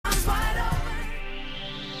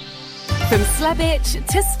From Slebich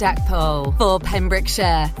to Stackpole for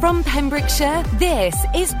Pembrokeshire. From Pembrokeshire, this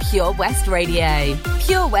is Pure West Radio.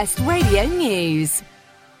 Pure West Radio News.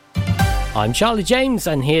 I'm Charlie James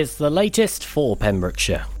and here's the latest for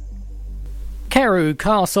Pembrokeshire. Carew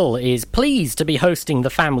Castle is pleased to be hosting the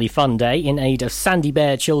Family Fun Day in aid of Sandy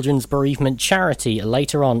Bear Children's Bereavement Charity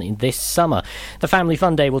later on in this summer. The Family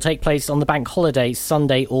Fun Day will take place on the bank holiday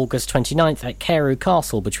Sunday, August 29th at Carew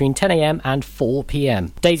Castle between 10am and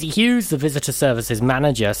 4pm. Daisy Hughes, the Visitor Services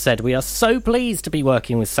Manager, said, "We are so pleased to be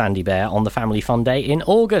working with Sandy Bear on the Family Fun Day in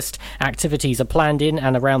August. Activities are planned in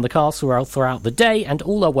and around the castle throughout the day and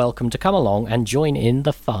all are welcome to come along and join in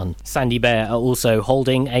the fun." Sandy Bear are also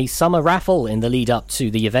holding a summer raffle in the lead up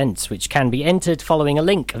to the event, which can be entered following a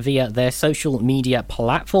link via their social media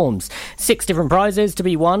platforms. 6 different prizes to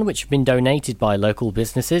be won, which have been donated by local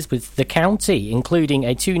businesses with the county, including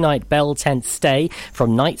a 2-night Bell tent stay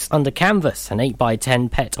from Nights Under Canvas, an 8x10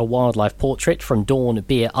 pet or wildlife portrait from Dawn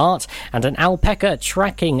Beer Art, and an alpaca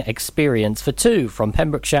trekking experience for 2 from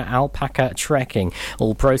Pembrokeshire Alpaca Trekking.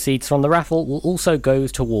 All proceeds from the raffle will also go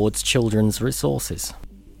towards children's resources.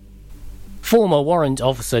 Former Warrant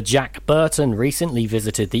Officer Jack Burton recently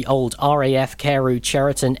visited the old RAF Carew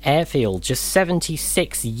Cheriton airfield just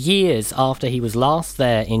 76 years after he was last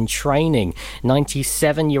there in training.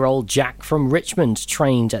 97-year-old Jack from Richmond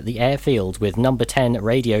trained at the airfield with No. 10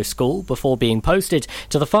 Radio School before being posted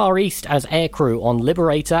to the Far East as aircrew on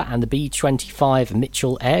Liberator and the B-25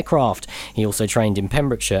 Mitchell aircraft. He also trained in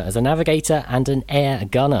Pembrokeshire as a navigator and an air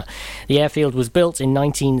gunner. The airfield was built in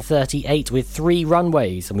 1938 with 3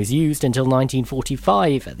 runways and was used until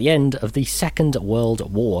 1945 at the end of the Second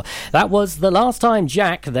World War. That was the last time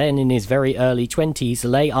Jack, then in his very early 20s,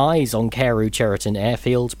 lay eyes on Carew Cheriton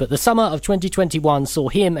Airfield, but the summer of 2021 saw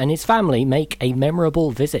him and his family make a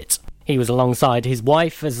memorable visit. He was alongside his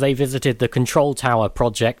wife as they visited the Control Tower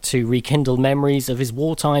project to rekindle memories of his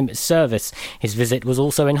wartime service. His visit was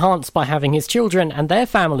also enhanced by having his children and their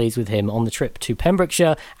families with him on the trip to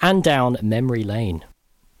Pembrokeshire and down memory lane.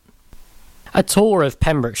 A tour of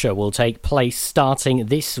Pembrokeshire will take place starting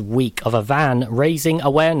this week of a van raising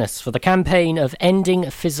awareness for the campaign of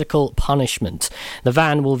ending physical punishment. The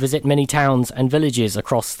van will visit many towns and villages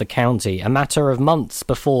across the county, a matter of months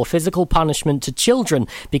before physical punishment to children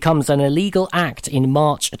becomes an illegal act in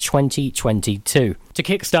March 2022. To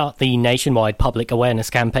kickstart the nationwide public awareness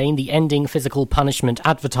campaign, the Ending Physical Punishment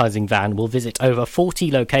advertising van will visit over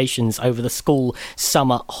 40 locations over the school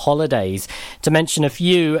summer holidays. To mention a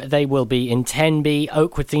few, they will be in Tenby,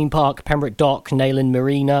 Oakwood Theme Park, Pembroke Dock, Neyland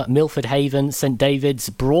Marina, Milford Haven, St David's,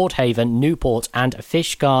 Broadhaven, Newport and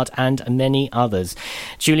Fishguard and many others.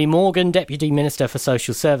 Julie Morgan, Deputy Minister for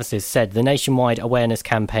Social Services, said the nationwide awareness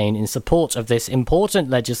campaign in support of this important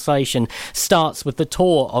legislation starts with the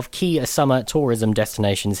tour of key summer tourism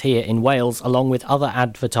destinations here in Wales, along with other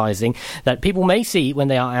advertising that people may see when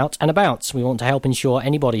they are out and about. We want to help ensure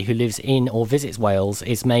anybody who lives in or visits Wales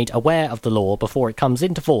is made aware of the law before it comes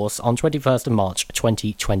into force on 21st of March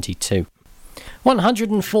 2022.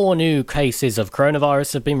 104 new cases of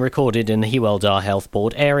coronavirus have been recorded in the Hywel Dda Health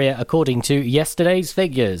Board area, according to yesterday's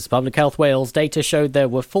figures. Public Health Wales data showed there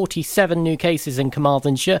were 47 new cases in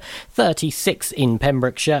Carmarthenshire, 36 in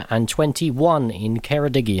Pembrokeshire and 21 in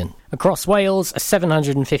Ceredigion. Across Wales,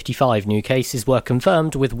 755 new cases were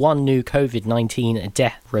confirmed, with 1 new COVID-19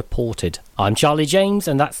 death reported. I'm Charlie James,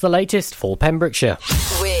 and that's the latest for Pembrokeshire.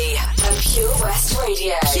 We are Pure West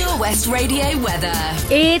Radio. Pure West Radio weather.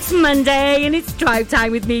 It's Monday and it's drive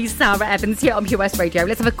time with me, Sara Evans, here on Pure West Radio.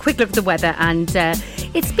 Let's have a quick look at the weather, and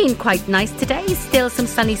it's been quite nice today. Still some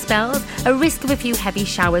sunny spells. A risk of a few heavy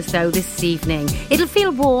showers though this evening. It'll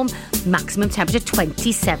feel warm. Maximum temperature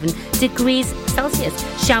 27 degrees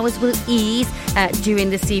Celsius. Showers will ease during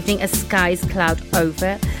this evening as skies cloud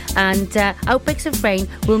over, and outbreaks of rain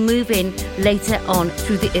will move in later on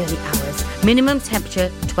through the early hours. Minimum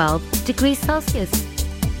temperature 12 degrees Celsius.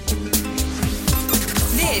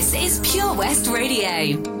 This is Pure West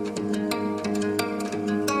Radio.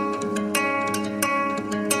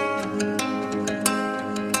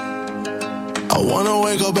 I wanna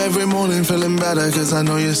wake up every morning feeling better, cause I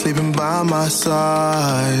know you're sleeping by my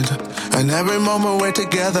side. And every moment we're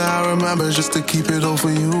together, I remember just to keep it all for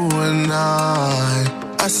you and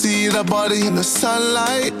I see that body in the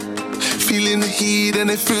sunlight, feeling the heat and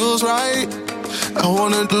it feels right. I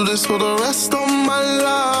wanna do this for the rest of my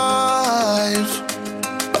life.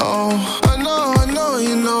 Oh, I know,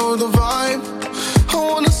 you know the vibe. I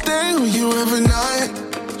wanna stay with you every night.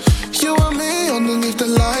 You and me underneath the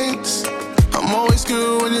lights. I'm always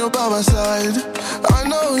good when you're by my side. I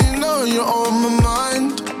know, you know, you're on my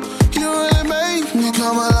mind. You really make me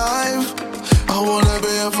come alive. I wanna be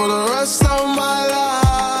here for the rest rest of my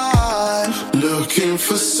life. Looking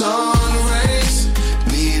for sun rays,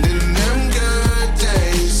 needing them good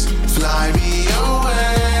days. Fly me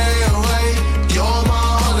away, away, you're my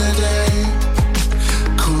holiday.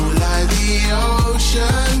 Cool like the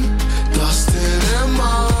ocean, lost in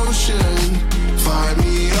emotion. Find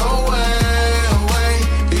me away, away,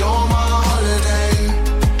 you're my holiday.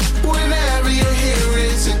 Whenever you're here,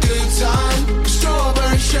 it's a good time.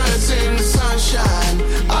 Strawberry shirts in the sunshine,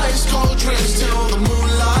 ice cold drinks till the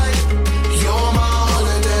moonlight. You're my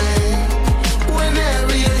holiday.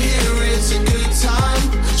 Whenever you're here, it's a good time.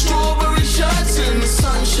 Strawberry shirts in the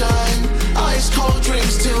sunshine, ice cold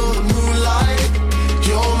drinks till the moonlight.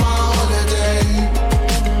 You're my holiday.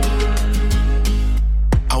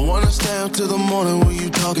 I wanna stay up till the morning with you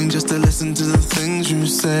talking, just to listen to the things you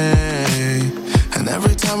say. And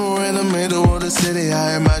every time we're in the middle of the city,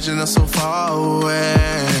 I imagine us so far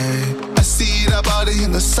away. I see that body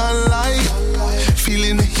in the sunlight,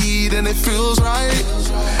 feeling the heat and it feels right.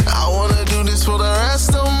 I wanna do this for the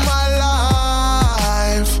rest of my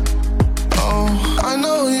life. Oh, I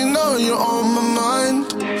know you're on my mind.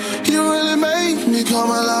 You really make me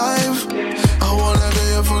come alive. I wanna be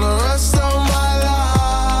here for the rest of my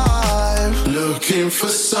life. Looking for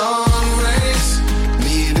sun rays,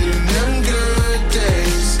 needing them good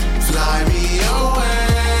days. Fly me away,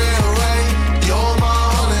 away, you're my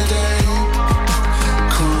holiday.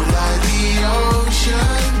 Cool like the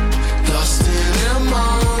ocean, lost in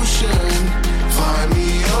emotion. Find me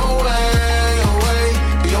away, away,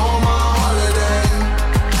 you're my holiday.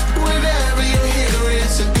 Whenever you're here,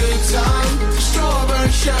 it's a good time.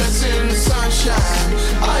 Strawberry shirts in the sunshine,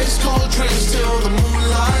 ice cold drinks till the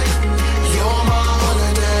moonlight. You're my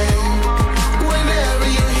holiday. Whenever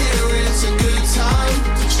you're here, it's a good time.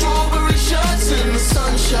 Strawberry shirts in the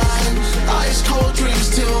sunshine, ice cold drinks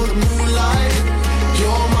till the moonlight.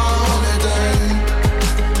 You're my holiday.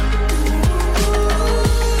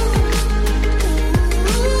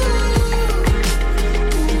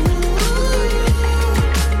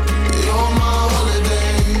 You're my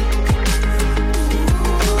holiday.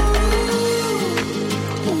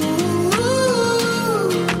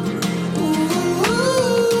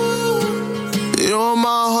 You're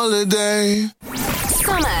my holiday.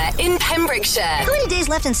 Summer in Pembrokeshire. How many days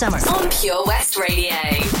left in summer? On Pure West Radio.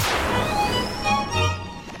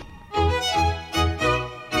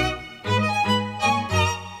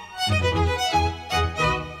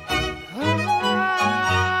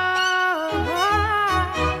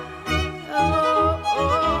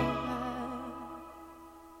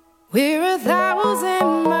 We're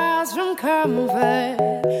 1,000 miles from comfort.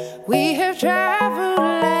 We have traveled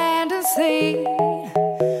land and sea.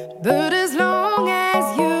 But as long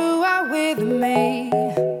as you are with me,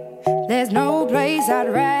 there's no place I'd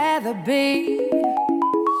rather be.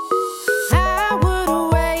 I would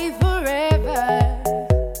away forever,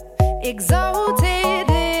 exalted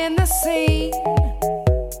in the sea.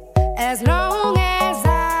 As long as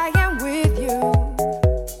I am with you,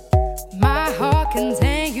 my heart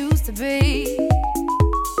continues to beat.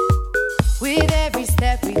 With every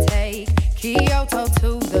step we take, Kyoto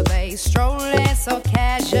to the bay, strolling so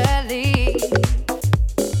casually.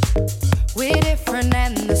 We're different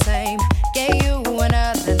and the same, gave you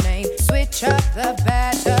another name, switch up the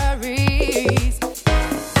batteries.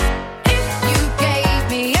 If you gave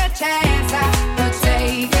me a chance, I would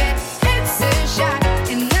take it. It's a shot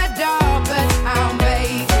in the dark, but I'll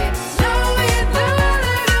make it. No, with a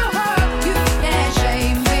little heart, you can't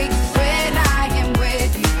shame me. When I am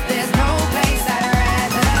with you, there's no place I'd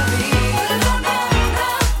rather be. No, no, no,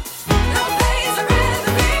 no place I'd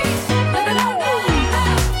rather be. No, no, no, no,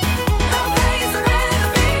 no place I'd rather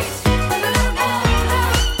be. No, no, no, no,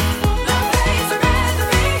 no place I'd rather be.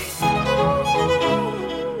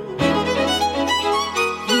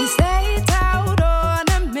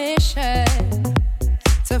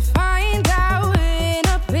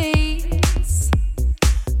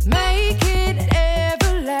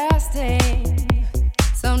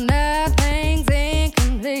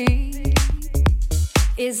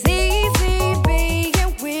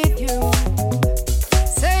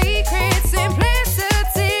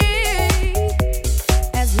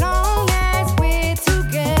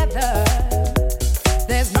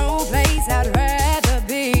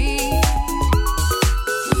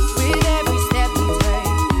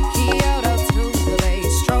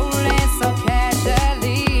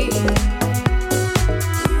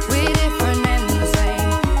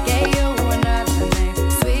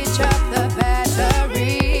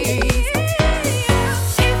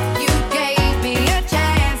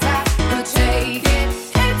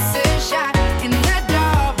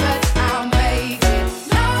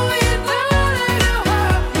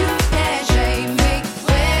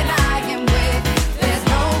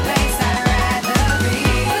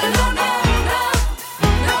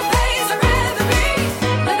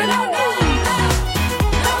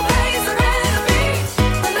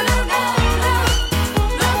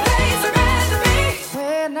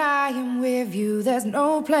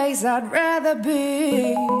 no place I'd rather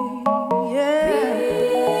be. Yeah.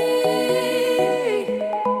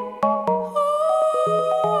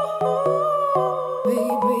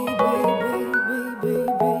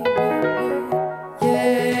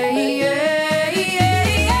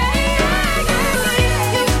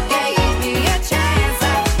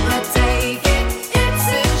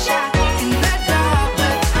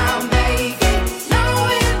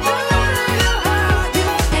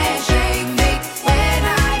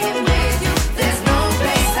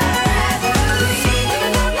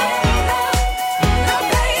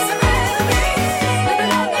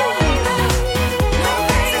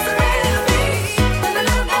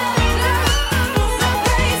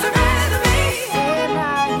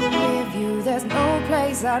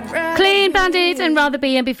 Clean Bandit and Rather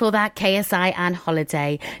Be, and before that KSI and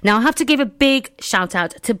Holiday. Now I have to give a big shout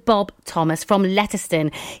out to Bob Thomas from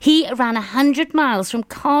Letterston. He ran 100 miles from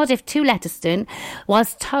Cardiff to Letterston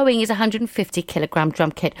whilst towing his 150 kilogram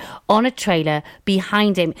drum kit on a trailer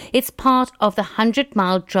behind him. It's part of the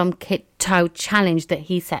 100-mile drum kit tow challenge that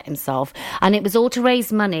he set himself, and it was all to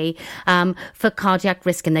raise money for cardiac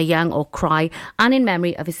risk in the young, or CRY, and in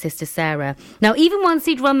memory of his sister Sara. Now, even once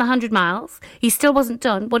he'd run the 100 miles, he still wasn't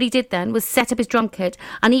done. What he did then was set up his drum kit,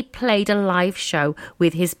 and he played a live show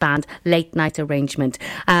with his band, Late Night Arrangement.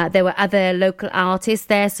 There were other local artists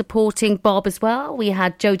there supporting Bob as well. We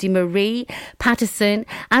had Jodie Marie, Patterson,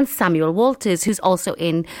 and Samuel Walters, who's also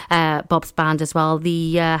in Bob's band as well,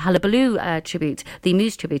 the Hullabaloo tribute, the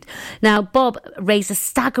Muse tribute. Now, Bob raised a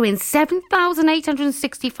staggering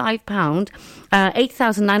 £7,865,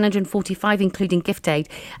 £8,945 including gift aid,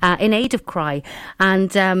 in aid of CRY. And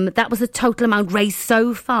that was the total amount raised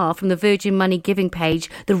so far from the Virgin Money giving page,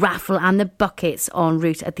 the raffle and the buckets en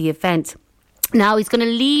route at the event. Now, he's going to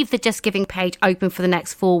leave the Just Giving page open for the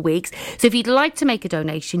next 4 weeks. So if you'd like to make a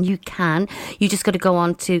donation, you can. You just got to go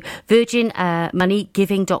on to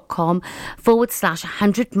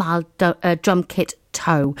virginmoneygiving.com/100-mile drum kit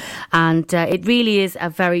tow, and it really is a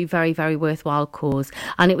very, very, very worthwhile cause,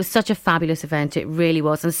 and it was such a fabulous event. It really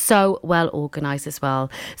was, and so well organised as well.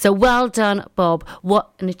 So well done, Bob.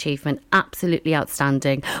 What an achievement. Absolutely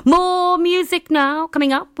outstanding. More music now.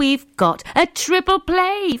 Coming up, we've got a triple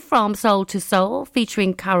play from Soul to Soul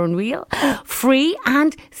featuring Karen Reel, Free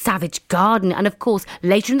and Savage Garden, and of course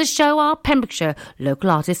later in the show, our Pembrokeshire Local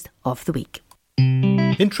Artist of the Week.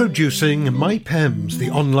 Introducing MyPems, the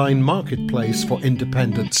online marketplace for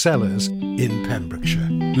independent sellers in Pembrokeshire.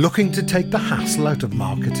 Looking to take the hassle out of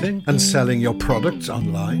marketing and selling your products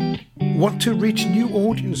online? Want to reach new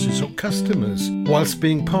audiences or customers whilst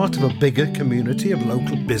being part of a bigger community of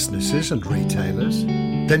local businesses and retailers?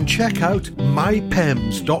 Then check out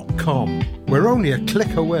mypems.com. We're only a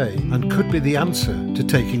click away and could be the answer to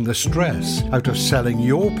taking the stress out of selling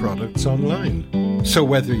your products online. So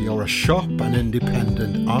whether you're a shop, an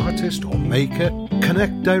independent artist or maker,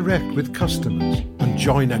 connect direct with customers and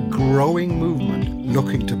join a growing movement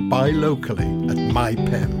looking to buy locally at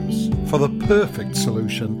MyPems. For the perfect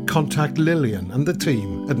solution, contact Lillian and the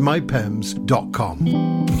team at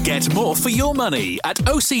mypems.com. Get more for your money at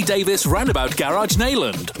OC Davis Roundabout Garage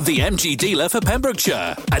Neyland, the MG dealer for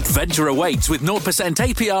Pembrokeshire. Adventure awaits with 0%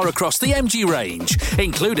 APR across the MG range,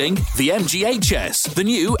 including the MG HS, the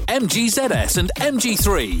new MG ZS and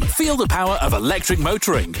MG3. Feel the power of electric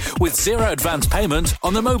motoring with zero advance payment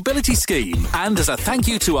on the mobility scheme. And as a thank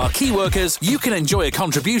you to our key workers, you can enjoy a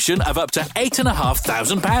contribution of up to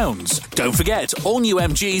 £8,500. Don't forget, all new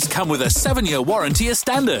MGs come with a 7-year warranty as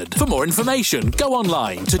standard. For more information, go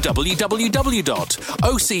online to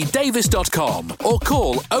www.ocdavis.com or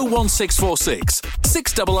call 01646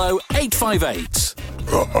 600 858.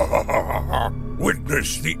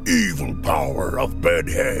 Witness the evil power of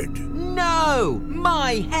Bedhead. No!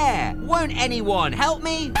 My hair! Won't anyone help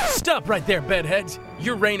me? Stop right there, Bedheads.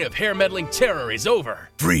 Your reign of hair-meddling terror is over.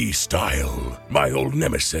 Freestyle, my old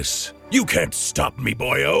nemesis. You can't stop me,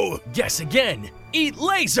 boyo. Guess again. Eat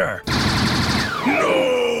laser!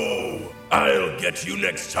 No! I'll get you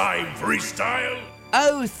next time, Freestyle.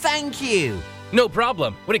 Oh, thank you. No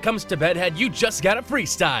problem. When it comes to Bedhead, you just gotta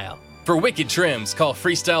freestyle. For wicked trims, call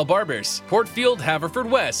Freestyle Barbers, Portfield,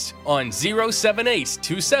 Haverfordwest, on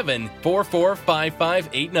 07827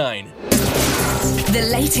 445589. The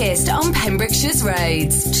latest on Pembrokeshire's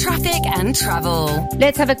roads, traffic and travel.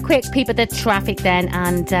 Let's have a quick peep at the traffic then,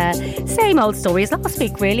 and same old story as last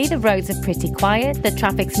week really. The roads are pretty quiet, the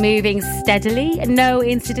traffic's moving steadily, no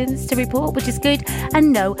incidents to report, which is good,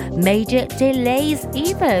 and no major delays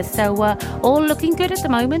either, so all looking good at the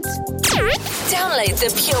moment. Download the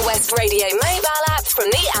Pure West Radio mobile app from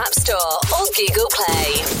the App Store or Google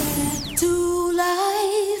Play. Back to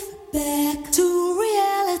life, back to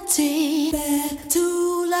reality. reality. Back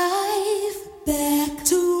to life. Back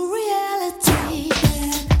to reality.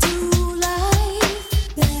 Back to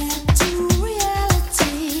life. Back to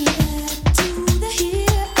reality. Back to the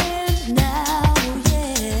here and now.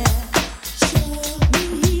 Yeah. Show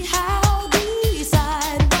me how to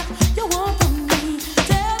decide what you want from me.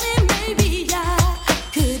 Tell me maybe I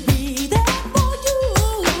could be there for you.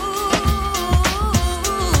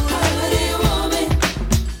 However do you want me?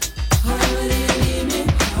 However do you need me?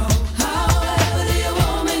 However do you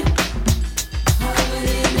want me? However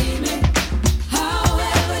do you need me?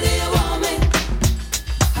 However do you want me?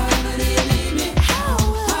 However do you need me?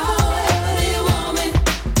 However do you want me?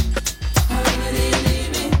 However do you need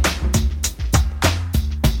me?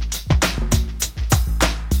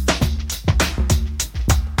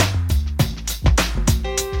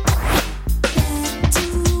 Back to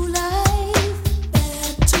life,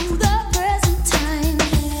 back to the present time,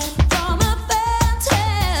 from a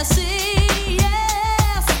fantasy,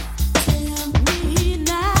 yes. Tell me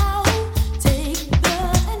now, take the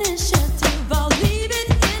initiative. I'll leave it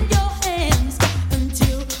in your hands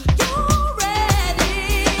until you're ready.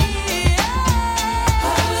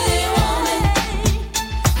 However do you want me?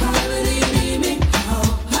 However do you need me?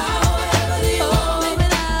 However do you want me?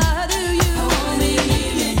 How do you want me?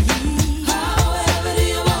 However do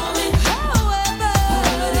you want me? However do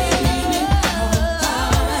you need me?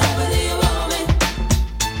 However do you want me?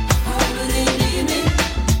 However do you need me? However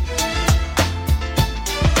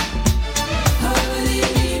do you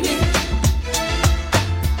need me?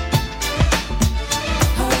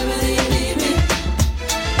 However do you need me?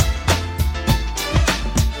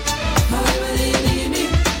 However do you need me?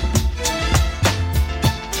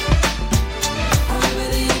 However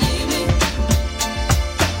do you need me?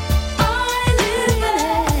 I live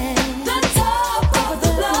at the top of the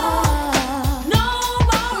block. No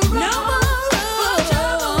more room for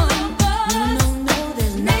trouble. No,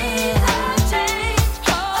 there's need a change,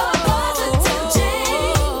 a positive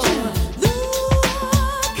change.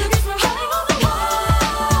 Look at me from high on the wall.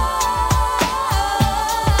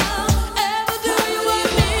 Ever do you want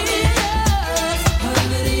me?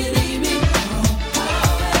 However do you need me?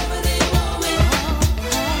 However do you want me?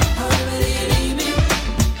 However do you need me?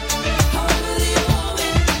 However do you want me?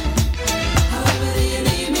 However do you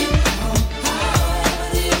need me?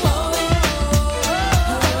 However do you want me?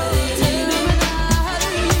 However do you need me? How do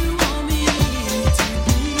you want me to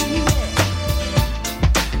be?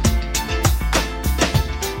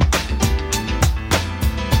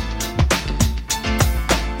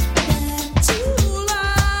 Back to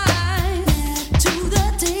life, back to the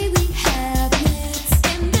day we have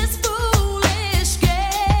in this foolish game.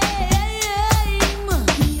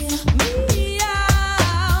 Hear me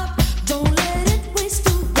out, don't let it waste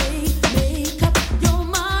away. Make up your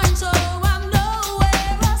mind so I know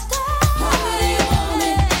where I stand. However do you want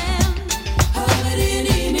me? However do you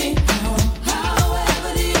need me? However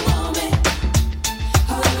do you want me?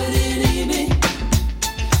 However do you need me?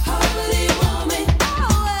 However do you want me?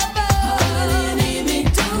 However do you need me?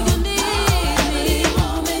 Do you need me?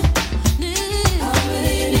 Want me? However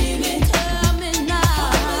do you need me? Tell me now.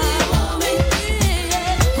 However do you want me?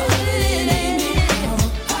 However do you need me?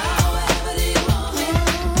 However do you want me?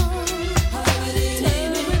 However do you need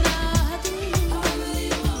me?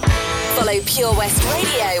 Follow Pure West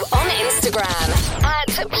Radio on Instagram at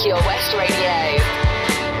Pure West Radio.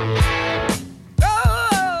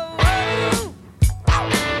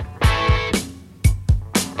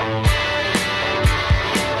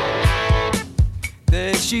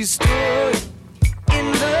 There she stood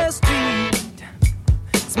in the street,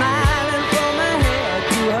 smiling from her head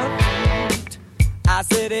to her feet. I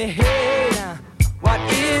said, hey, now, what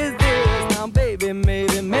is this? Now, baby,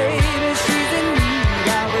 maybe she's in need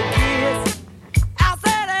of a kiss. I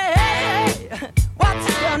said, hey, what's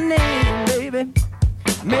your name, baby?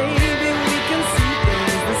 Maybe we can see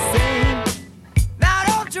things the same. Now,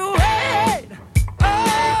 don't you wait,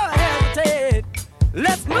 oh, hesitate.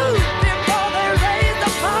 Let's move before they raise the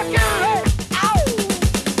parking rate.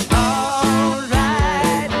 All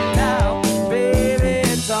right now, baby,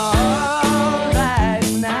 it's all right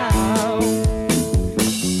now.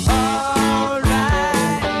 All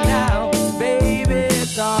right now, baby,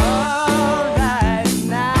 it's all right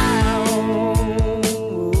now.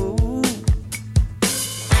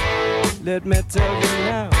 Let me tell you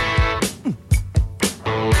now.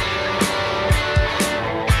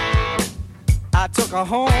 I took her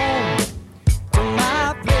home to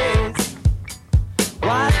my place,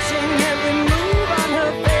 watching every move on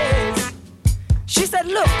her face. She said,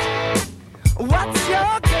 look, what's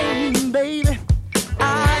your game, baby?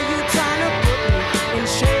 Are you trying to put me in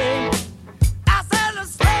shame? I said,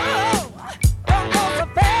 slow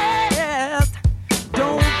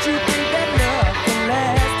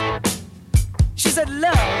said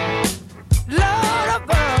love, Lord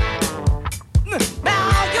above.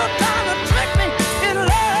 Now you're trying to trick me in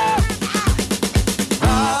love.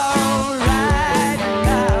 All right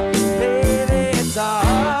now, baby, it's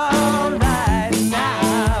all right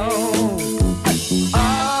now.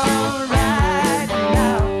 All right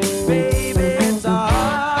now, baby, it's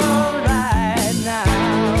all right now.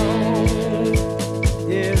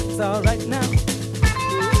 Yeah, it's all right now.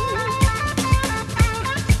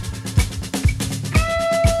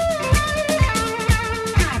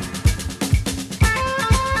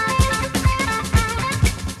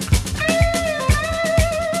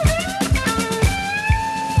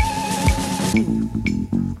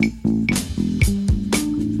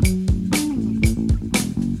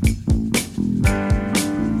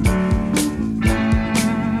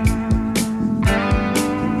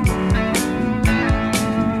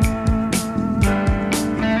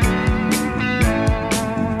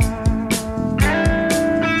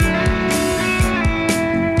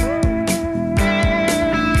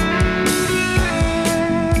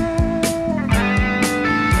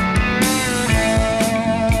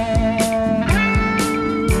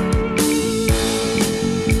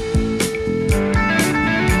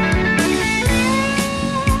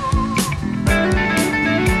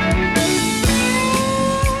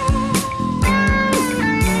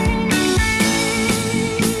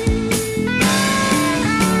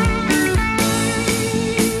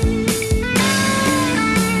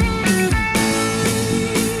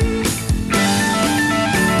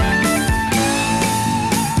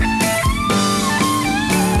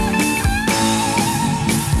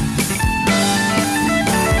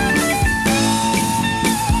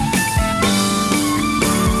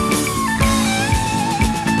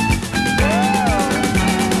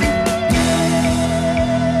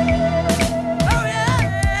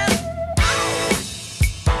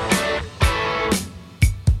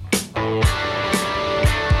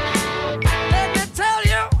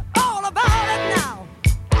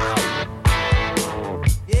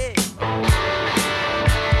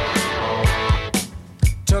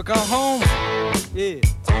 Took her home, yeah,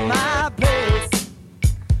 to my place.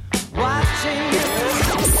 Watching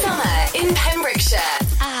Summer in Pembrokeshire.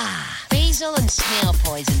 Ah, basil and snail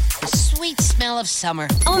poison. The sweet smell of summer.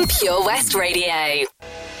 On Pure West Radio.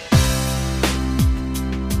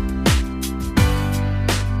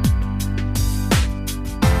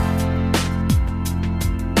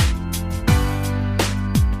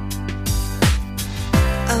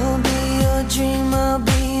 I'll be your dream, I'll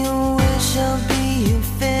be your wish, I'll be your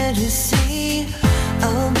fantasy.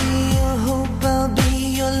 I'll be your hope, I'll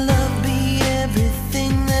be your love, be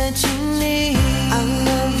everything that you need. I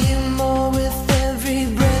love you more with every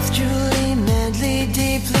breath, truly, madly,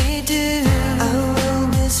 deeply do. I will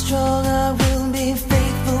be strong, I will be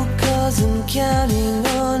faithful, 'cause I'm counting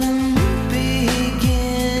on a new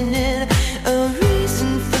beginning, a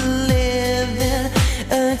reason for living,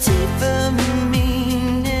 a deeper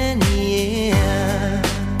meaning, yeah.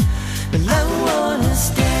 But I wanna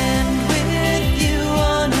stand with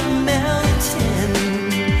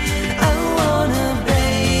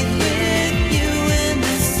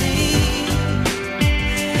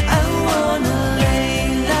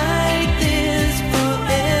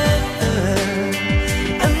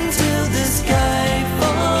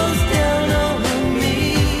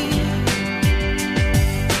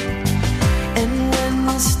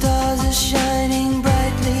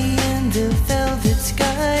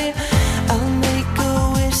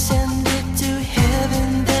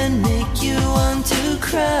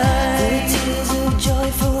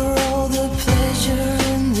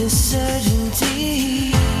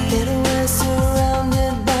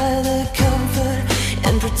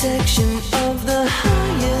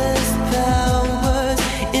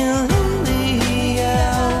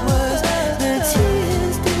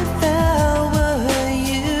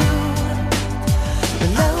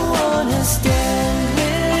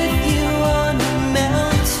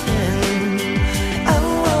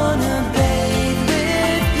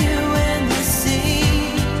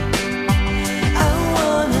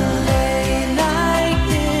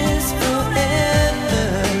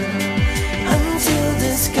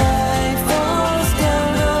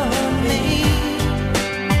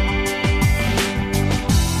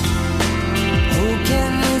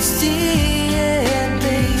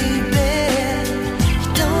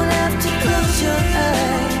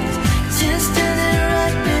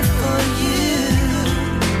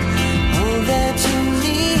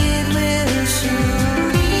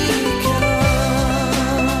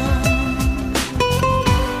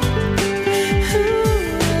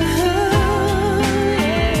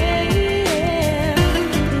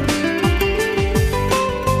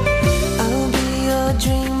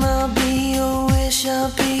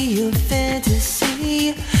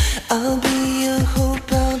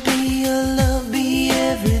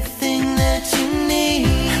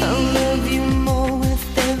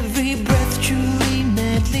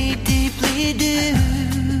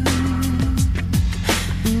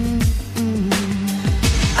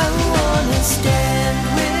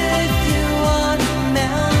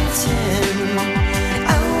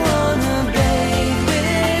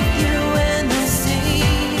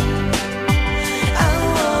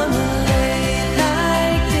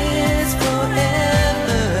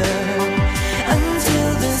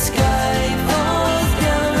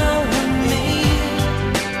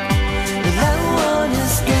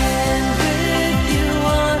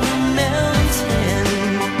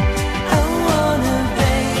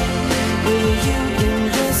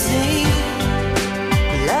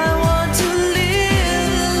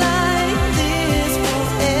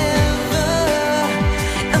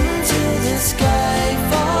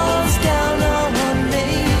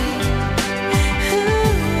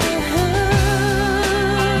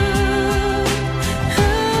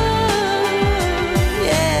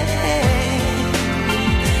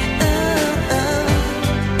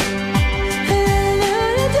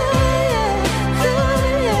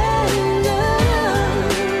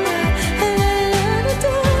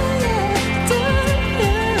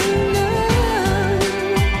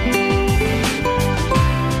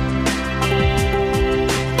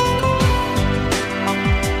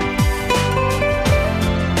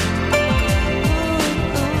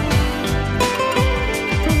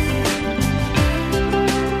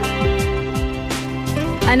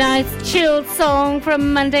A nice chilled song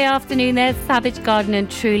from Monday afternoon there, Savage Garden and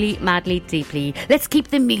Truly, Madly, Deeply. Let's keep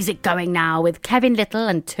the music going now with Kevin Little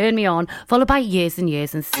and Turn Me On, followed by Years and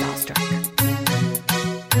Years and Starstruck.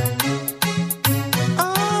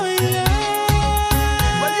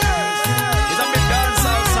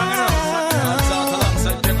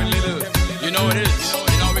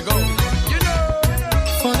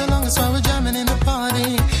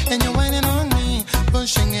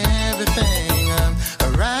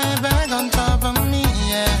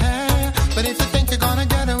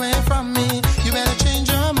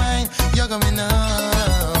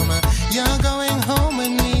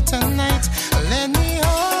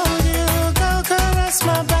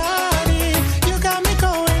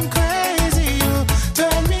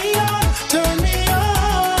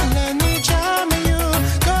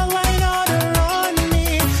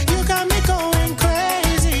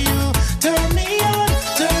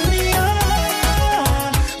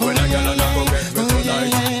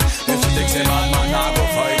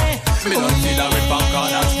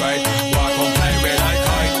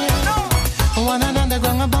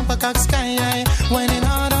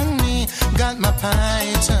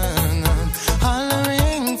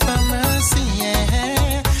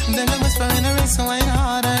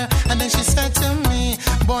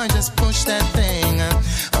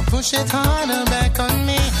 Push it harder back on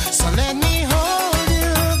me, so let me hold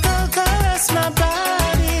you, go caress my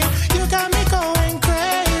body. You got me going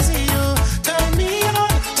crazy, you turn me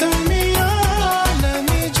on, let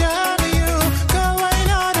me jam you, go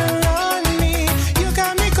wine all around me. You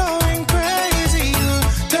got me going crazy, you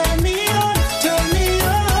turn me on,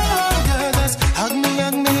 girl, just hug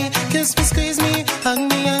me, kiss me, squeeze me, hug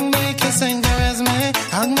me, kiss and caress me,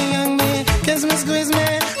 hug me, kiss me, squeeze me,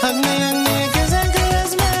 hug me, kiss and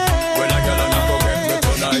caress me.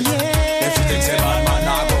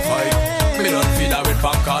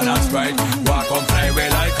 Right. Walk on freeway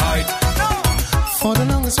like height. For the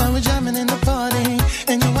longest while we're jamming in the party,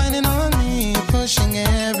 and you're whining on me, pushing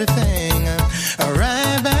everything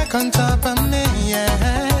right back on top of me,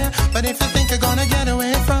 yeah. But if you think you're gonna get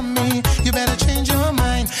away from me, you better change your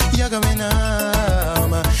mind. You're going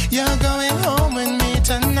home. You're going home with me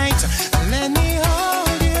tonight. Let me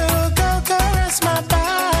hold you, go caress my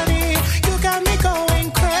body. You got me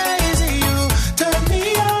going crazy. You turn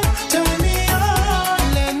me on.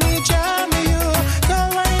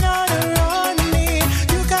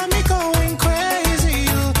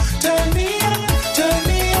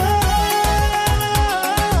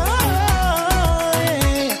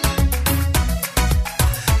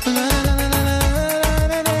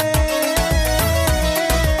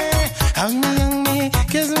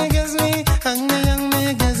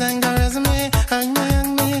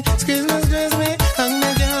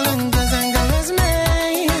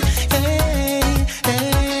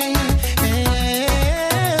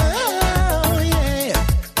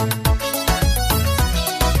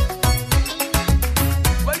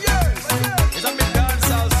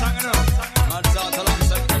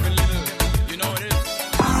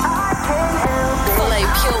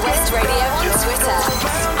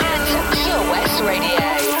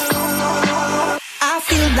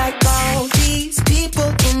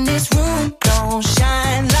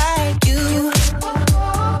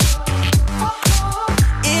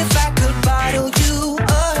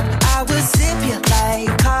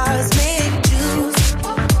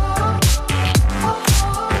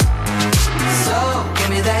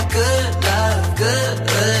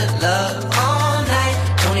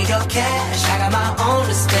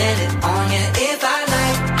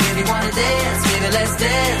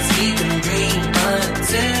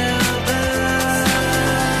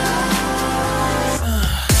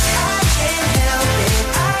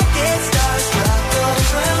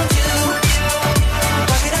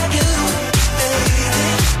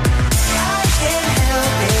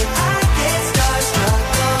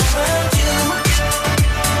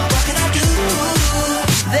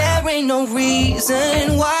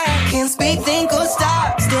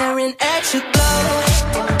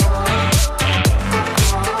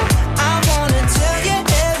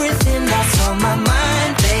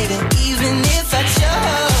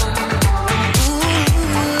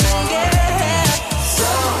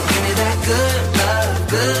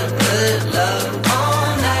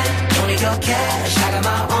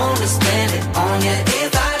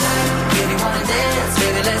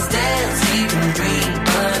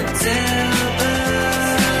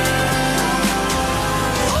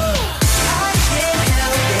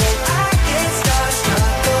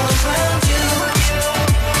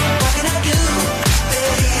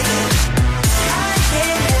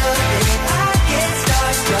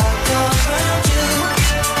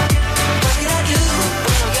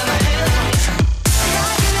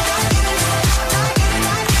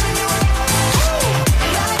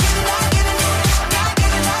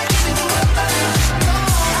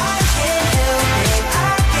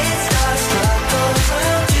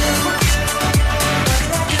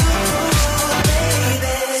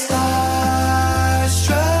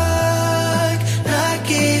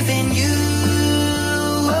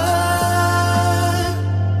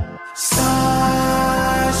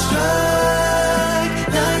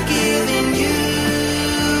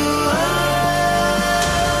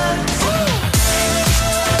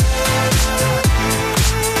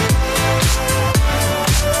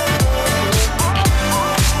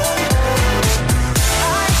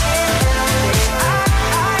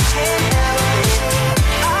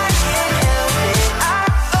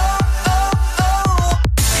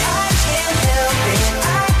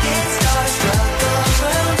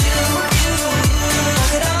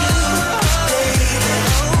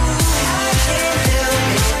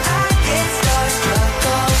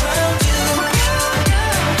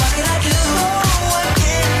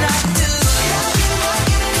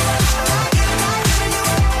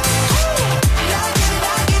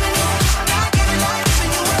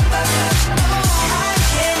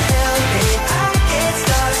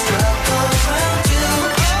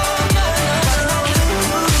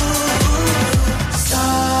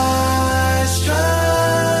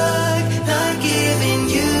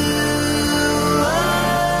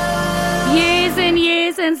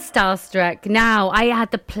 starstruck. Now, I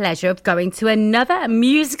had the pleasure of going to another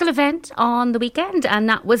musical event on the weekend, and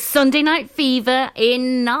that was Sunday Night Fever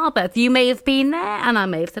in Narberth. You may have been there, and I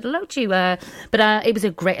may have said hello to you, but it was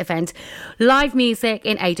a great event. Live music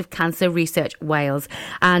in aid of Cancer Research Wales,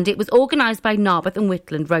 and it was organised by Narberth and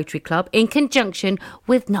Whitland Rotary Club in conjunction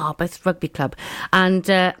with Narberth Rugby Club. And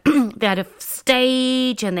they had a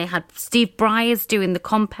stage, and they had Steve Bryers doing the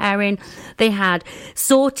comparing. They had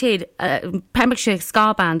Sorted, Pembrokeshire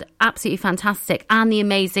Ska Band, absolutely fantastic, and the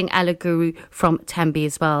amazing Ella Guru from Tenby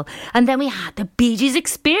as well. And then we had the Bee Gees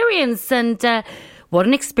Experience, and what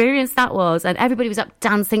an experience that was. And everybody was up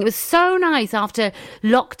dancing. It was so nice after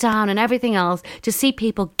lockdown and everything else to see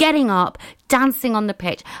people getting up, dancing on the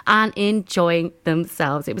pitch and enjoying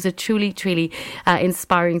themselves. It was a truly, truly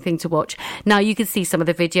inspiring thing to watch. Now, you can see some of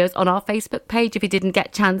the videos on our Facebook page if you didn't get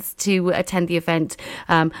a chance to attend the event.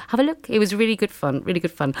 Have a look. It was really good fun, really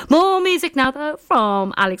good fun. More music now, though,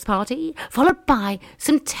 from Alex Party, followed by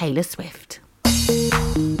some Taylor Swift.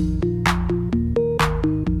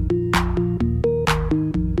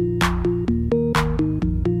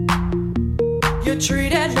 You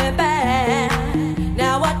treated me bad.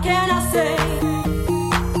 Now what can I say?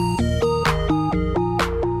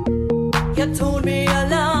 You told me you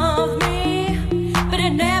love me, but it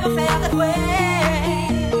never felt that way.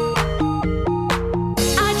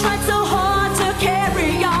 I tried so hard to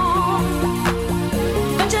carry on,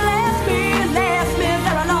 but you left me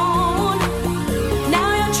there alone. Now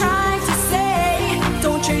you're trying to say,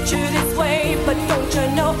 don't treat you this way, but don't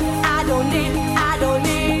you know I don't need you.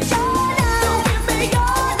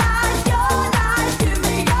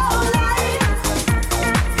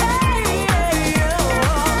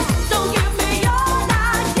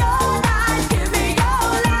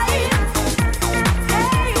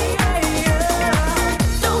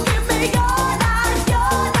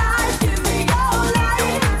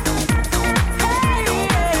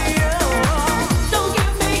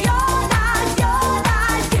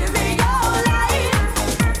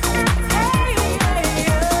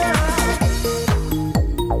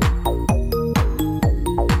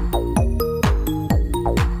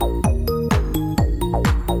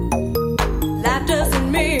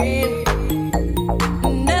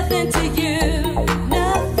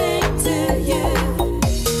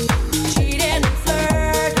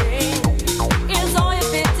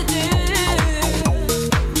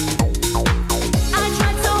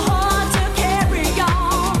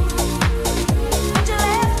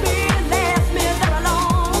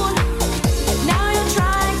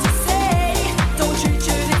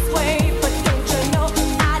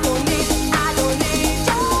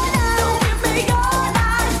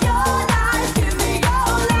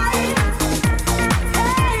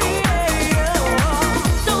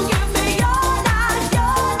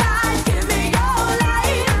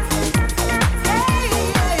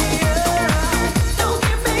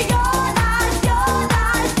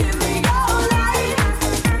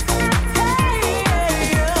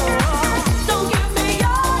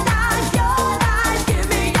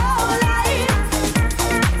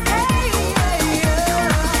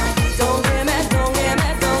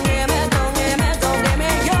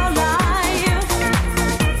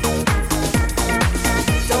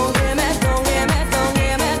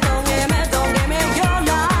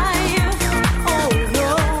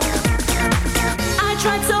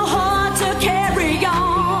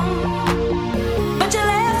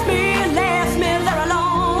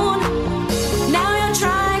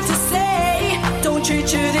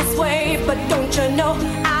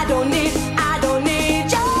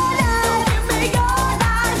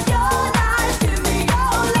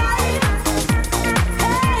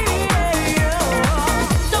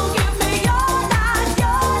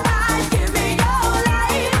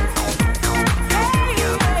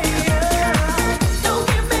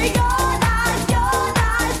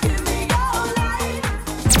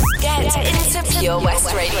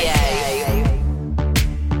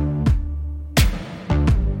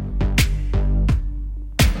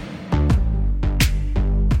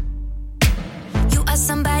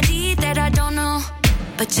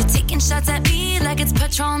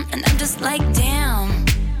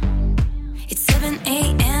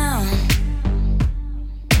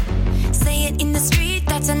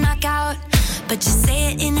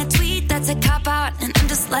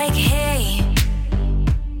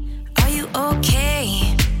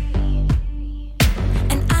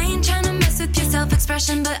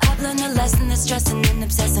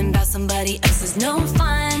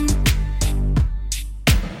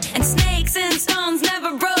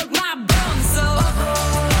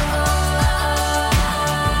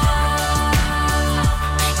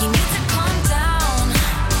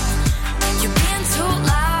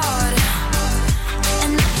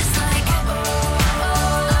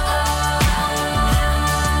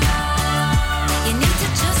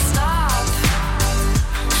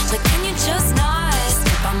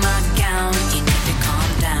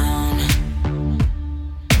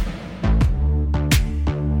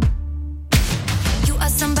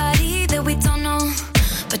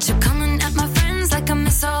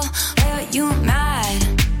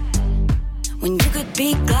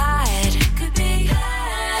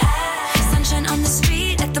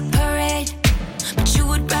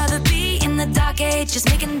 decade just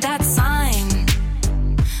making that sign.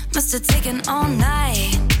 Must have taken all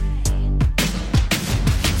night.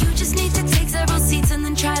 You just need to take several seats and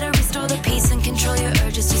then try to restore the peace and control your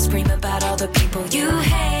urges to scream about all the people you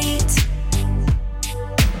hate.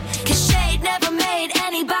 'Cause shade never made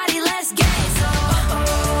anybody less gay. So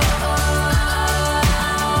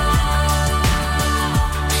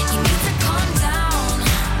you need to calm down.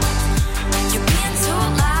 You're being too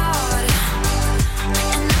loud.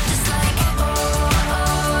 And I'm just like,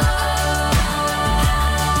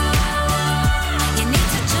 you need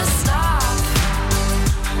to just stop.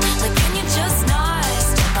 Like, can you just not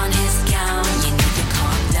step on his gown? You need to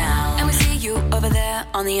calm down. And we see you over there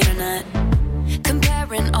on the internet,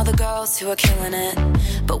 comparing all the girls who are killing it.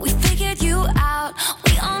 But we figured you out.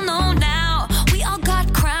 We all know now. We all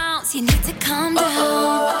got crowns. You need to calm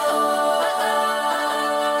down.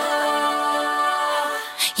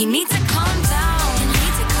 You need to calm down. You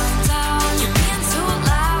need to calm down. You're being too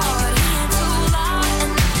loud. Being too loud. And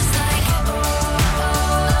I'm just like,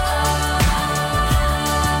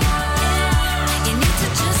 you need to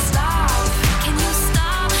just stop. Can you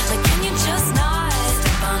stop? Like, can you just not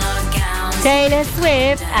step on our gowns? Taylor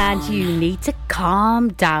Swift, and you need to calm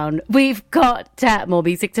down. We've got more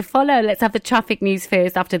music to follow. Let's have the traffic news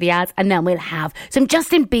first after the ads, and then we'll have some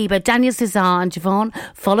Justin Bieber, Daniel Caesar and Javon,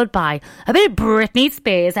 followed by a bit of Britney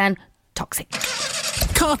Spears and Toxic.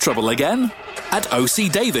 Car trouble again? At OC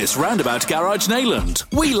Davis Roundabout Garage Neyland,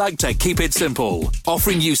 we like to keep it simple,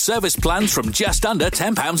 offering you service plans from just under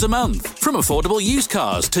 £10 a month. From affordable used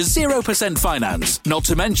cars to 0% finance, not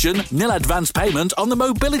to mention nil advance payment on the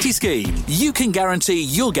mobility scheme. You can guarantee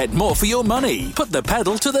you'll get more for your money. Put the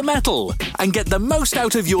pedal to the metal and get the most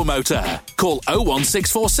out of your motor. Call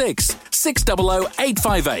 01646 600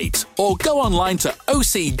 858 or go online to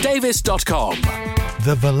ocdavis.com.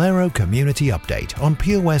 The Valero Community Update on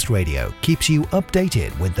Pure West Radio keeps you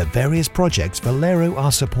updated with the various projects Valero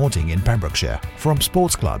are supporting in Pembrokeshire, from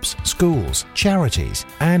sports clubs, schools, charities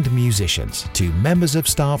and musicians to members of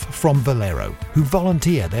staff from Valero who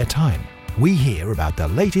volunteer their time. We hear about the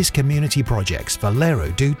latest community projects Valero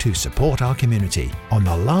do to support our community on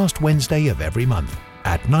the last Wednesday of every month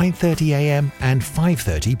at 9:30 a.m. and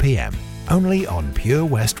 5:30 p.m. only on Pure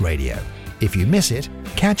West Radio. If you miss it,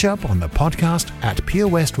 catch up on the podcast at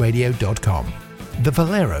purewestradio.com. The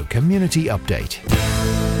Valero Community Update.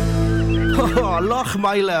 Oh,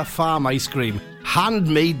 Lochmeyler Farm Ice Cream.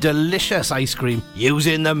 Handmade delicious ice cream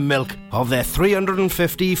using the milk of their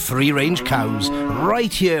 350 free-range cows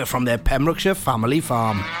right here from their Pembrokeshire family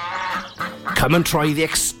farm. Come and try the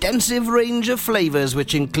extensive range of flavours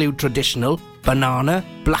which include traditional, banana,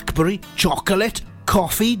 blackberry, chocolate,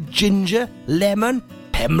 coffee, ginger, lemon,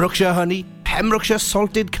 Pembrokeshire honey, Pembrokeshire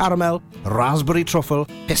salted caramel, raspberry truffle,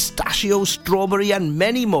 pistachio, strawberry and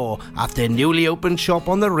many more at their newly opened shop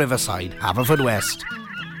on the Riverside, Haverfordwest.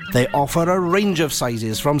 They offer a range of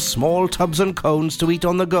sizes from small tubs and cones to eat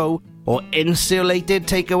on the go or insulated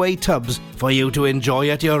takeaway tubs for you to enjoy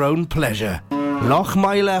at your own pleasure.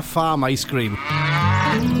 Lochmeyler Farm Ice Cream.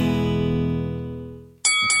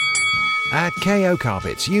 At KO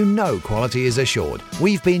Carpets, you know quality is assured.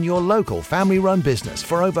 We've been your local family-run business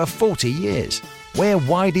for over 40 years. We're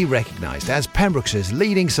widely recognised as Pembrokeshire's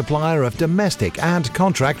leading supplier of domestic and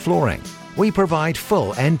contract flooring. We provide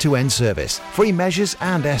full end-to-end service, free measures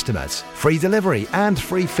and estimates, free delivery and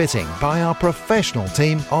free fitting by our professional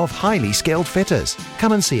team of highly skilled fitters.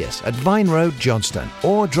 Come and see us at Vine Road, Johnston,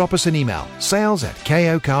 or drop us an email,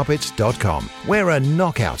 sales@kocarpets.com. We're a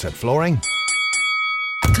knockout at flooring.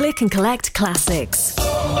 Click and collect classics.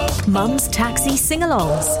 Mum's taxi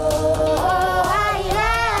sing-alongs.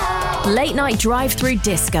 Late night drive-through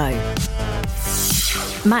disco.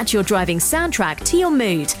 Match your driving soundtrack to your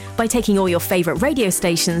mood by taking all your favourite radio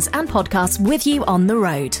stations and podcasts with you on the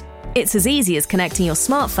road. It's as easy as connecting your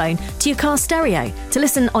smartphone to your car stereo to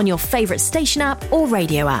listen on your favourite station app or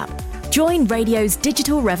radio app. Join radio's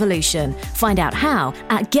digital revolution. Find out how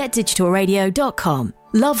at getdigitalradio.com.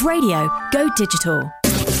 Love radio, go digital.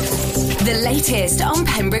 The latest on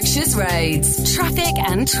Pembrokeshire's roads, traffic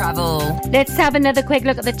and travel. Let's have another quick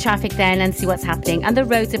look at the traffic then and see what's happening. And the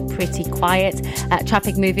roads are pretty quiet.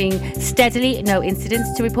 Traffic moving steadily. No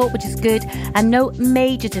incidents to report, which is good. And no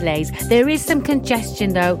major delays. There is some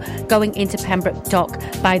congestion, though, going into Pembroke Dock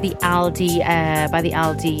by the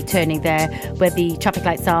Aldi turning there, where the traffic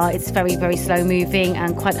lights are. It's very, very slow moving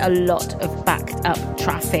and quite a lot of backed up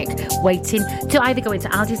traffic waiting to either go into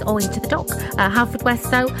Aldi's or into the dock.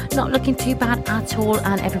 Haverfordwest, though, not looking too bad at all,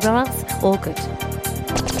 and everywhere else, all good.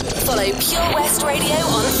 Follow Pure West Radio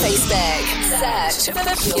on Facebook. Search for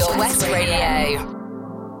Pure West Radio.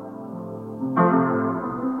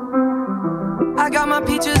 got my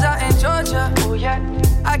peaches out in Georgia. Oh yeah.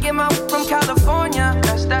 I get my from California.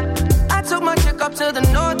 That's that. I took my chick up to the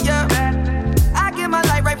north, yeah. I get my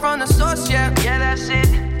light right from the source, yeah. Yeah, that's it.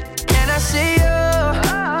 And I see you,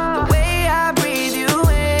 the way I breathe you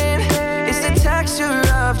in. It's the texture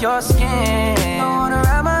of your skin. I wanna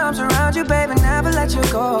wrap my arms around you, baby, never let you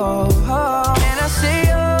go. And I see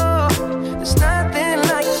you, there's nothing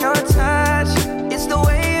like your touch. It's the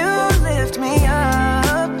way you lift me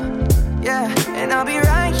up, yeah. And I'll be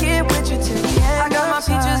right here with you till the end. I got my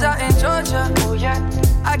peaches out in Georgia, oh yeah.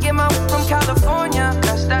 I get my from California,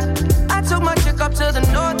 that's that. I took my chick up to the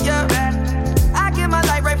north, yeah. I get my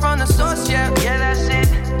light right from the source, yeah. Yeah, that's it.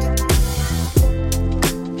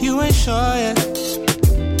 You ain't sure yet,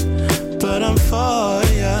 but I'm for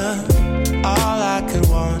ya. All I could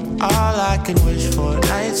want, all I could wish for.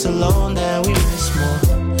 Nights alone that we miss more,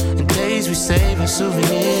 and days we save as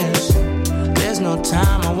souvenirs. There's no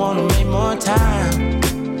time, I wanna make more time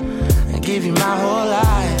and give you my whole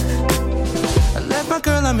life. I left my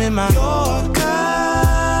girl, I'm in my Yorker.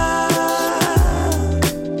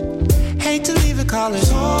 Hate to leave it, call it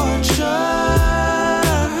torture.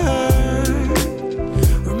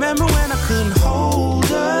 Remember when I couldn't hold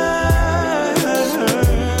her?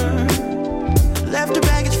 Left her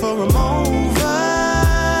baggage for a mover.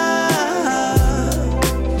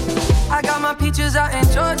 I got my peaches out in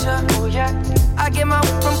Georgia, oh yeah. I get my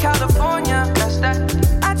from California, that's that.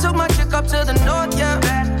 I took my chick up to the north, yeah.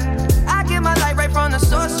 I get my light right from the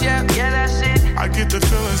source, yeah. Yeah, that's it. I get the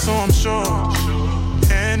feeling, so I'm sure.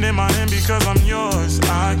 Hand in my hand because I'm yours.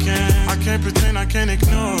 I can't pretend, I can't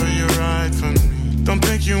ignore you right from me. Don't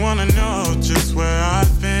think you wanna know just where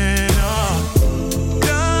I've been. Oh,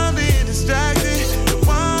 don't be distracted. The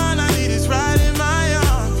one I need is right in my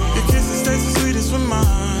arms. Your kisses taste the sweetest with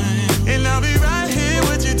mine, and I'll be right here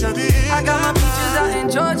with you till the end. I got my peaches out in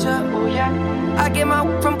Georgia, oh yeah. I get my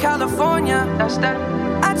from California, that's that.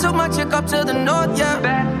 I took my chick up to the north, yeah.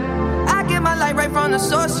 I get my light right from the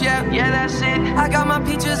source, yeah. Yeah, that's it. I got my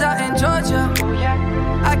peaches out in Georgia, oh yeah.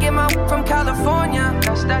 I get my from California,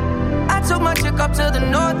 that's that. I took my chick up to the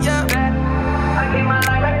north, yeah. I get my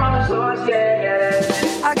light right from the source, yeah, yeah, that's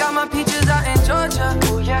it. I got my peaches out in Georgia,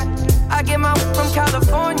 oh yeah. I get my from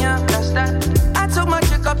California, that's that. I took my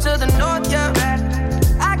chick up to the north, yeah.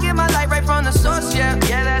 I get my light right from the source, yeah.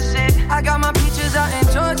 Yeah, that's it. I got my peaches out in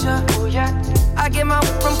Georgia, oh yeah. I get my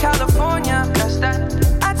from California, that's that.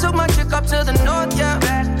 I took my chick up to the north, yeah.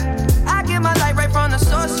 I get my light right from the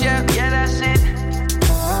source, yeah. Yeah, that's it.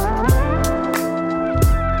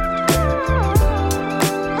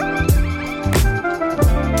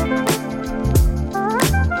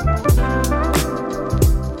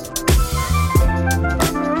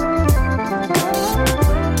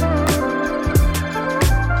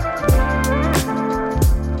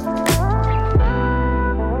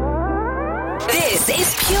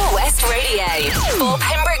 Radio for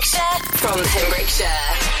Pembrokeshire, from Pembrokeshire.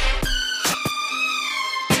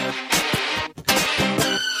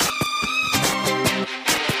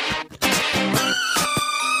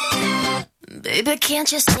 Baby,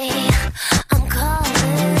 can't you see I'm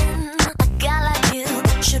calling? A guy like you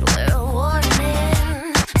should wear a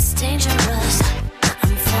warning. It's dangerous,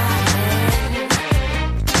 I'm falling.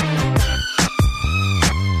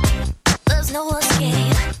 There's no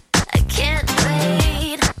escape, I can't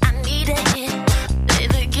wait. I need a hit,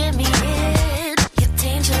 baby, give me it. You're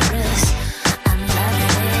dangerous, I'm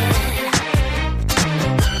loving it.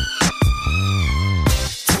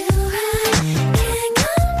 Too high, can't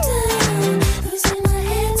come down. Losing my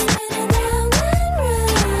head, spinning round.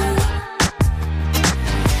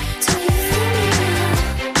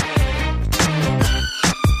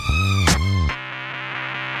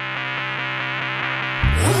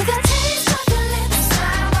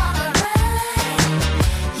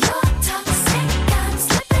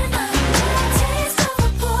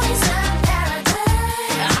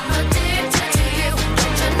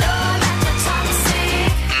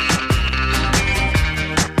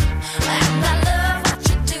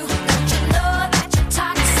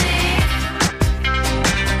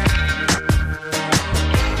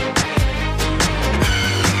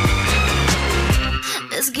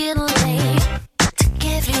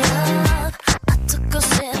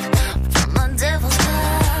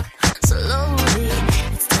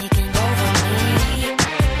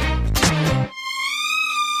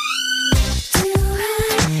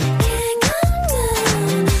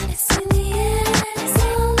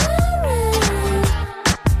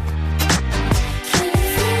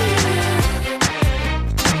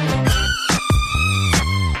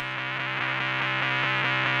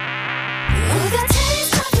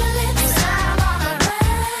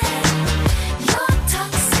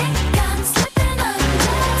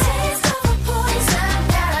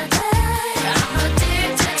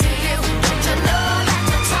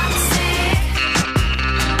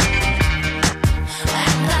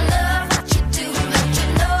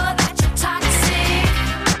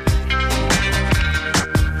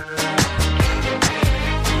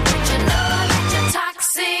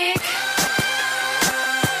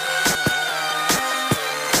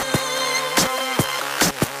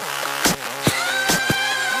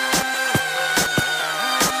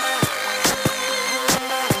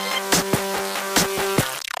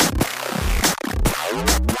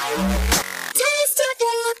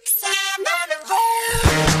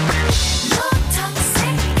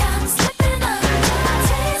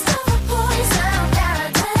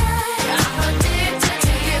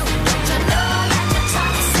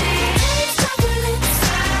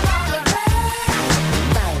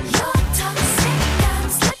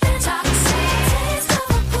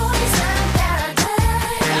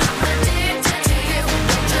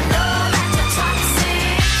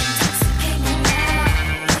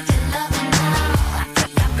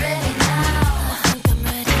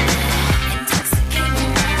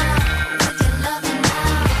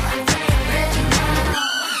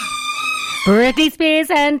 Britney Spears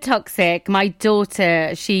and Toxic. My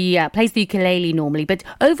daughter, she plays the ukulele normally, but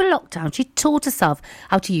over lockdown, she taught herself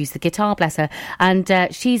how to use the guitar, bless her. And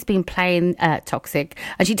she's been playing Toxic,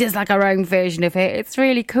 and she does like her own version of it. It's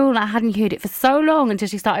really cool. I hadn't heard it for so long until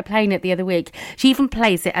she started playing it the other week. She even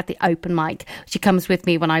plays it at the open mic. She comes with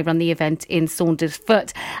me when I run the event in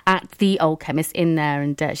Saundersfoot at the Old Chemist in there,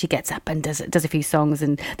 and she gets up and does a few songs,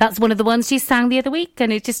 and that's one of the ones she sang the other week,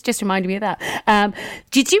 and it just reminded me of that.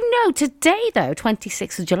 Did you know today, though,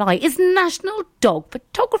 26th of July, is National Dog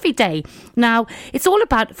Photography Day? Now, it's all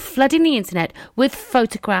about flooding the internet with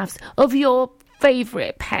photographs of your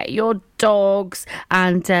favourite pet, your dogs,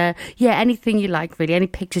 and anything you like, really, any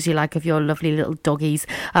pictures you like of your lovely little doggies.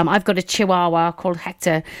 I've got a Chihuahua called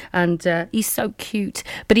Hector, and he's so cute,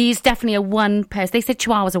 but he's definitely a one person. They said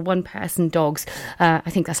Chihuahuas are one person dogs. I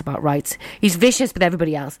think that's about right. He's vicious with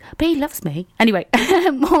everybody else, but he loves me. Anyway,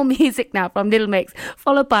 more music now from Little Mix,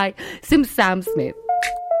 followed by some Sam Smith.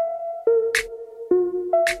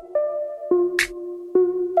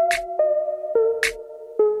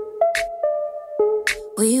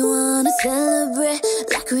 We wanna celebrate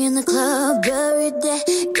like we're in the club every day.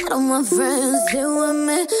 Got all my friends here with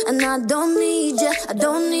me, and I don't need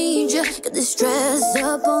you. Get this stress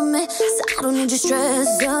up on me, so I don't need you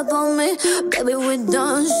stress up on me. Baby, we're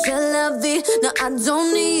done, c'est la vie. No, I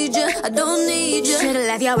don't need you. Should've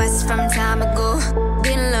left your ass from time ago.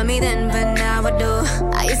 Didn't love me then, but now I do.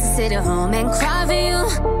 I used to sit at home and cry for you.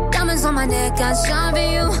 Diamonds on my neck, I shine for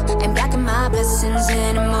you. Ain't blocking my blessings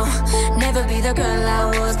anymore. Never be the girl I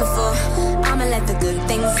was before. I'ma let the good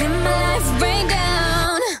things in my life rain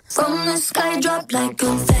down. From the sky, drop like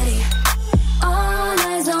confetti. All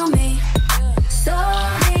eyes on me, so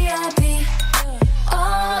VIP.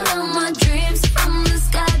 All of my dreams from the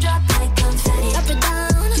sky, drop like confetti. Up and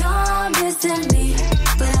down, you're missing me,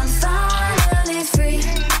 but I'm finally free.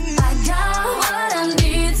 I got what I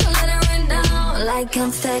need, so let it rain down like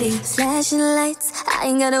confetti. Flashing lights, I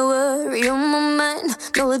ain't gotta worry on my mind.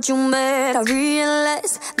 Know what you made, I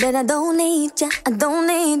realize that I don't need you.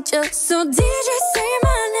 So DJ, say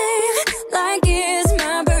my name like it's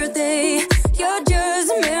my birthday. You're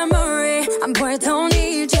just a memory. I'm poor, don't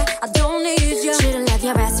need you. Should've left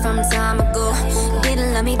your ass from time ago.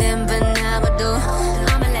 Didn't love me then, but now I do.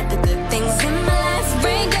 I'ma let the good things in my life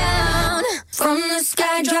rain down. From the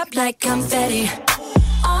sky, drop like confetti.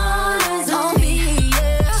 All eyes on me.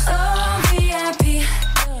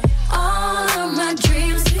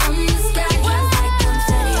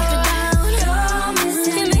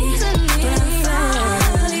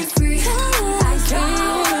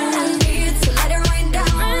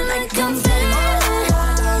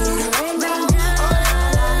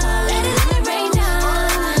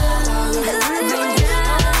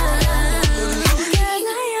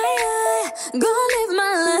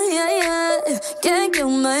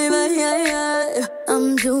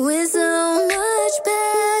 I'm doing so much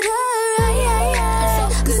better,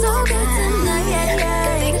 so good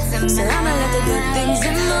tonight, so I'ma let the good things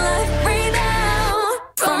in my life rain down.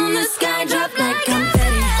 From the sky, drop like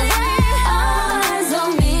confetti. All eyes on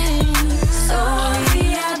me, so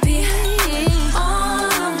VIP. All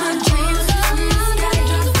of my dreams from the sky,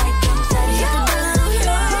 drop like confetti.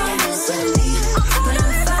 You're missing me, but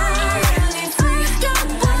I'm finally free. I got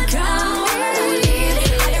what I need,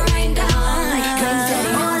 let it rain down like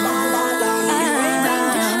confetti.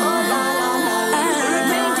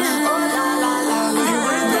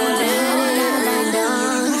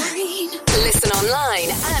 Listen online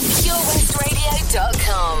at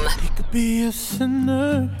purewestradio.com. He could be a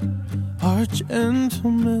sinner or a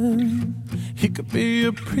gentleman. He could be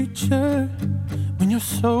a preacher when your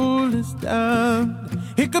soul is down.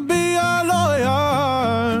 He could be a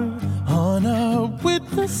lawyer on a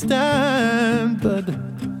witness stand, but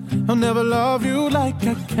I'll never love you like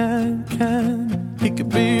I can. He could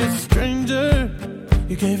be a stranger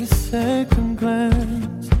you gave a second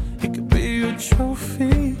glance. He could be a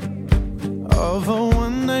trophy of a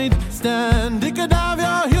one-night stand. He could have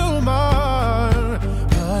your humor,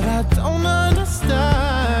 but I don't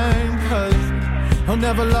understand, 'cause I'll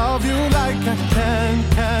never love you like I can.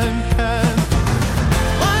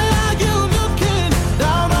 Why are you looking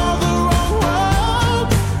down all the wrong road,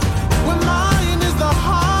 when mine is the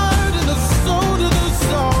heart and the soul to the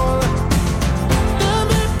soul? There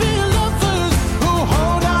may be lovers who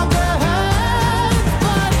hold out their hands,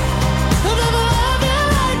 but I'll never love you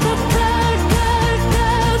like I can.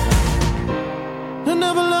 I'll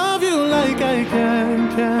never love you like I can.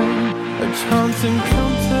 A chance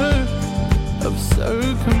encounter of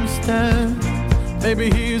circumstance. Maybe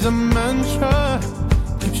he's a mantra,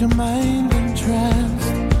 keeps your mind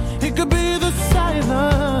entranced. He could be the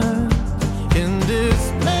silence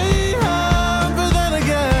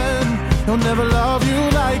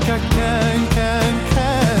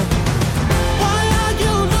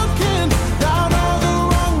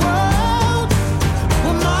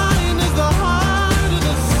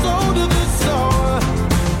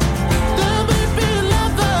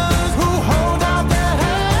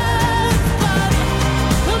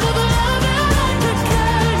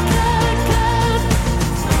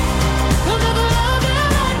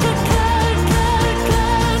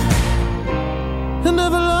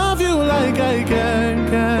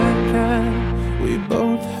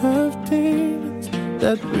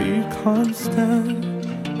that we can't stand.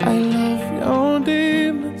 I love your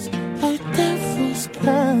demons like devils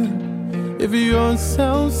can. If you're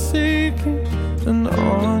self-seeking, an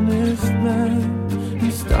honest man,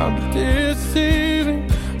 and stop deceiving,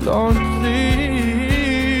 Lord, please.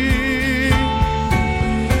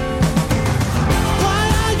 Why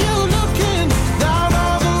are you looking down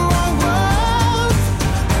all the wrong roads?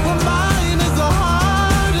 Well, mine is the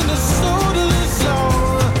heart and the soul of the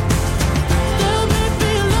soul. There may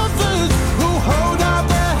be lovers who hold out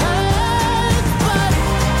their hands, but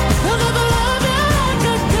they'll never love you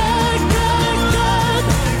like I can.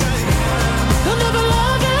 They'll never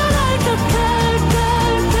love you like I can.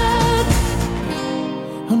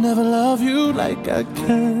 I'll never love you like I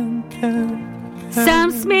can.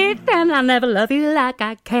 Sam Smith and I'll never love you like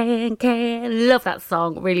I can. Love that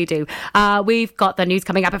song, really do. We've got the news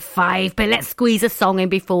coming up at 5, but let's squeeze a song in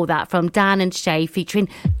before that from Dan and Shay featuring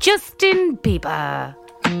Justin Bieber.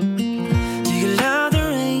 Do you love the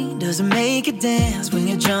rain? Does it make you dance when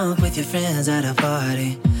you're drunk with your friends at a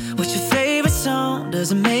party? What's your favorite song?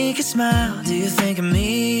 Does it make you smile? Do you think of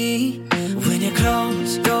me? When you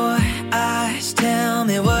close your eyes, tell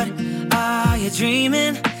me, what are you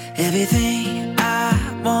dreaming? Everything I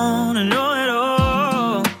wanna know it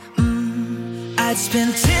all. I'd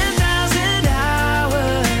spend 10,000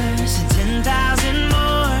 hours and 10,000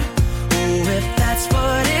 more. Oh, if that's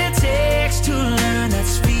what it takes to learn that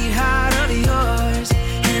sweetheart of yours.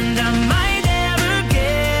 And I might never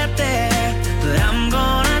get there, but I'm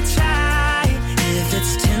gonna try. If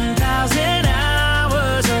it's 10,000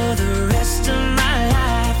 hours or the rest of my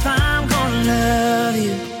life, I'm gonna love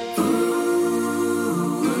you.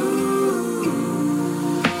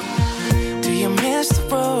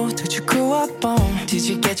 That you grew up on? Did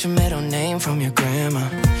you get your middle name from your grandma?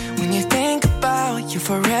 When you think about you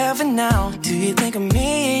forever now, do you think of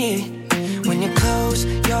me? When you close